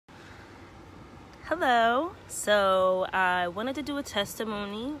Hello. So I wanted to do a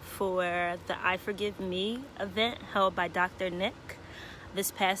testimony for the I Forgive Me event held by Dr. Nick this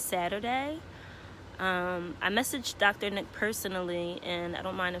past Saturday. I messaged Dr. Nick personally, and I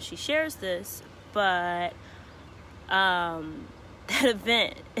don't mind if she shares this, but that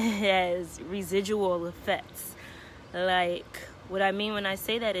event has residual effects. Like, what I mean when I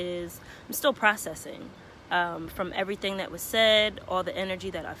say that is I'm still processing from everything that was said, all the energy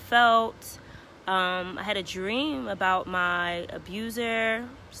that I felt. I had a dream about my abuser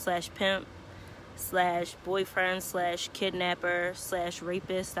 / pimp / boyfriend / kidnapper /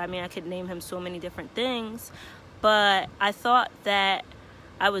 rapist. I mean, I could name him so many different things, but I thought that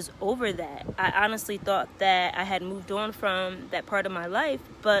I was over that. I honestly thought that I had moved on from that part of my life,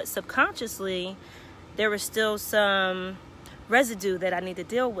 but subconsciously there was still some residue that I need to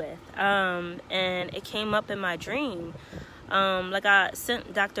deal with, and it came up in my dream. Like I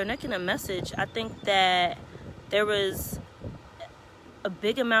sent Dr. Nick in a message, I think that there was a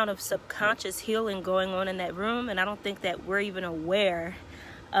big amount of subconscious healing going on in that room, and I don't think that we're even aware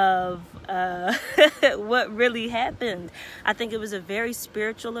of what really happened. I think it was a very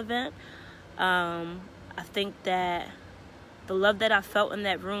spiritual event. I think that the love that I felt in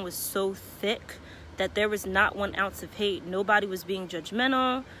that room was so thick that there was not 1 ounce of hate. Nobody was being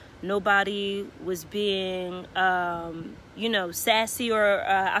judgmental. Nobody was being, sassy, or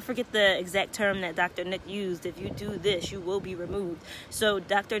I forget the exact term that Dr. Nick used. If you do this, you will be removed. So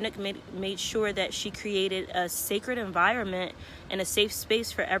Dr. Nick made sure that she created a sacred environment and a safe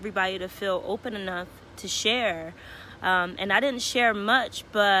space for everybody to feel open enough to share. And I didn't share much,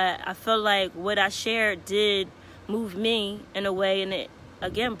 but I feel like what I shared did move me in a way, and it,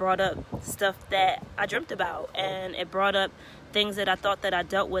 again, brought up stuff that I dreamt about, and it brought up things that I thought that I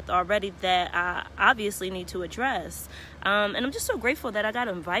dealt with already that I obviously need to address. And I'm just so grateful that I got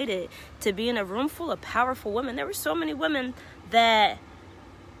invited to be in a room full of powerful women. There were so many women that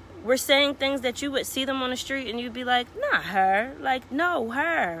were saying things that you would see them on the street and you'd be like, not her, like, no,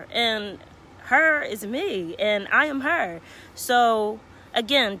 her, and her is me, and I am her. So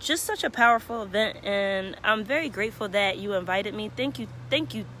again, just such a powerful event, and I'm very grateful that you invited me. Thank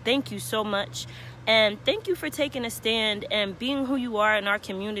you so much. And thank you for taking a stand and being who you are in our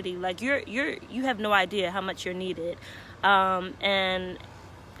community. Like, you have no idea how much you're needed. And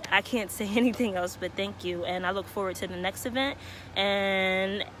I can't say anything else but thank you. And I look forward to the next event,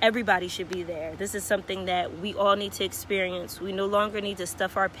 and everybody should be there. This is something that we all need to experience. We no longer need to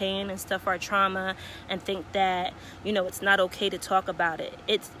stuff our pain and stuff our trauma and think that, it's not okay to talk about it.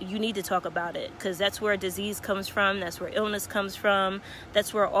 You need to talk about it, because that's where disease comes from. That's where illness comes from.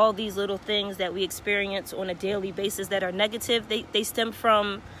 That's where all these little things that we experience on a daily basis that are negative, they stem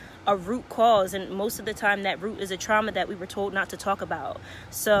from a root cause, and most of the time that root is a trauma that we were told not to talk about.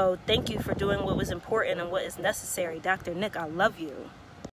 So thank you for doing what was important and what is necessary. Dr. Nick, I love you.